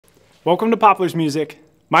Welcome to Popplers Music.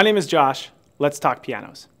 My name is Josh. Let's talk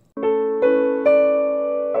pianos.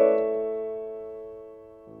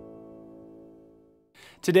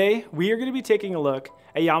 Today, we are going to be taking a look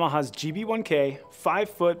at Yamaha's GB1K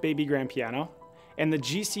 5-foot baby grand piano and the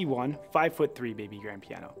GC1 5'3" baby grand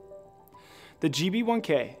piano. The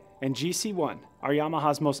GB1K and GC1 are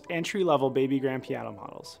Yamaha's most entry-level baby grand piano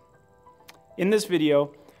models. In this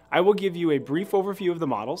video, I will give you a brief overview of the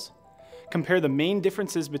models, compare the main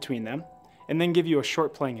differences between them, and then give you a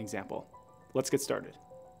short playing example. Let's get started.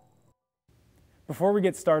 Before we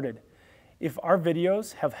get started, if our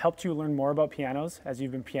videos have helped you learn more about pianos as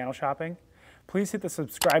you've been piano shopping, please hit the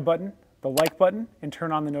subscribe button, the like button, and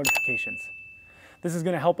turn on the notifications. This is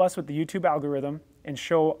going to help us with the YouTube algorithm and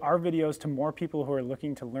show our videos to more people who are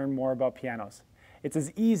looking to learn more about pianos. It's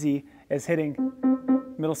as easy as hitting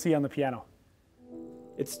middle C on the piano.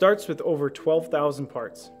 It starts with over 12,000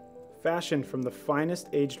 parts, fashioned from the finest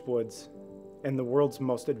aged woods and the world's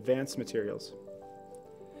most advanced materials.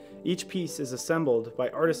 Each piece is assembled by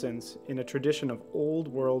artisans in a tradition of old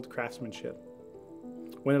world craftsmanship.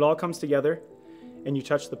 When it all comes together and you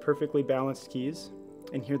touch the perfectly balanced keys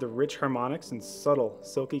and hear the rich harmonics and subtle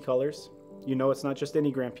silky colors, you know it's not just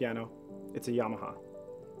any grand piano, it's a Yamaha.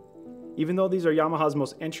 Even though these are Yamaha's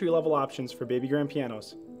most entry-level options for baby grand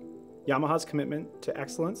pianos, Yamaha's commitment to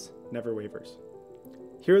excellence never wavers.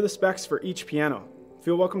 Here are the specs for each piano.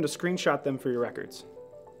 Feel welcome to screenshot them for your records.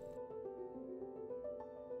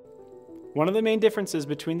 One of the main differences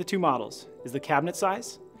between the two models is the cabinet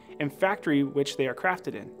size and factory which they are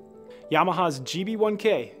crafted in. Yamaha's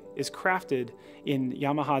GB1K is crafted in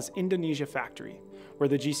Yamaha's Indonesia factory, where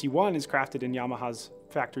the GC1 is crafted in Yamaha's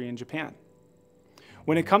factory in Japan.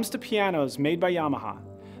 When it comes to pianos made by Yamaha,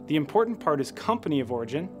 the important part is company of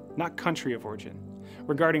origin, not country of origin,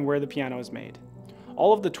 regarding where the piano is made.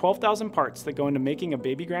 All of the 12,000 parts that go into making a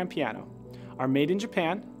baby grand piano are made in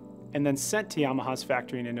Japan and then sent to Yamaha's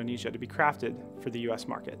factory in Indonesia to be crafted for the US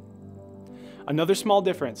market. Another small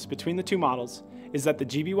difference between the two models is that the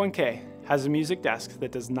GB1K has a music desk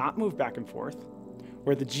that does not move back and forth,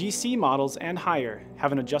 where the GC models and higher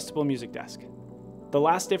have an adjustable music desk. The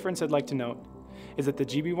last difference I'd like to note is that the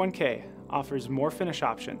GB1K offers more finish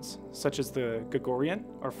options, such as the Gregorian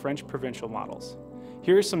or French provincial models.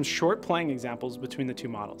 Here are some short playing examples between the two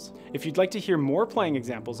models. If you'd like to hear more playing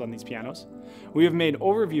examples on these pianos, we have made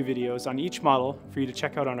overview videos on each model for you to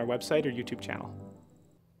check out on our website or YouTube channel.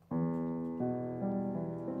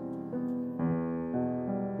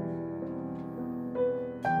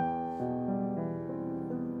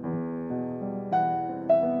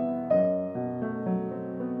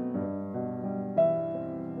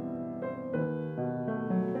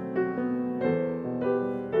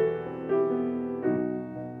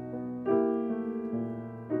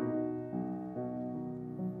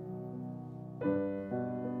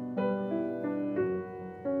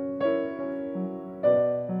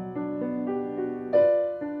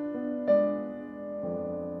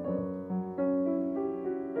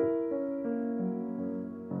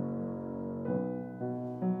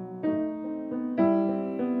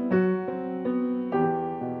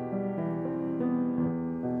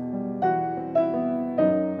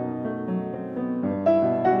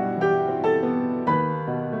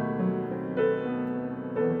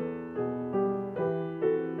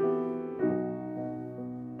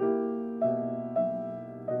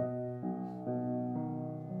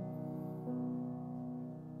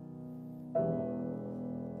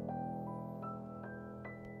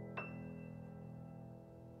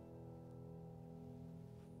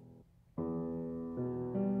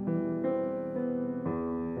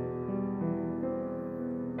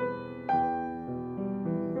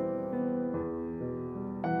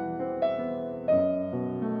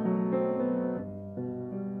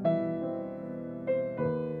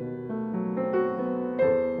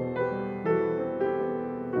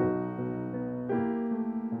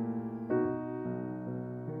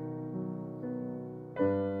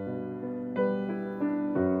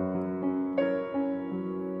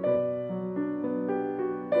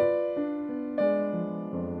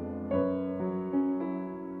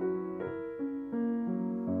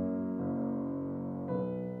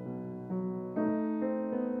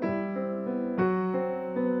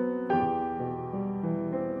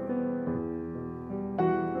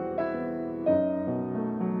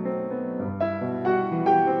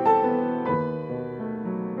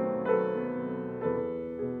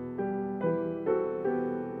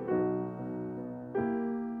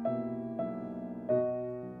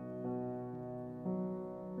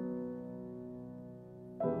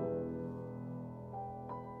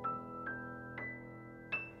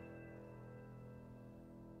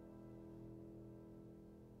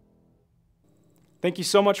 Thank you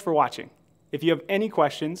so much for watching. If you have any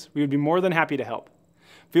questions, we would be more than happy to help.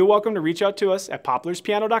 Feel welcome to reach out to us at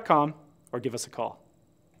popplerspiano.com or give us a call.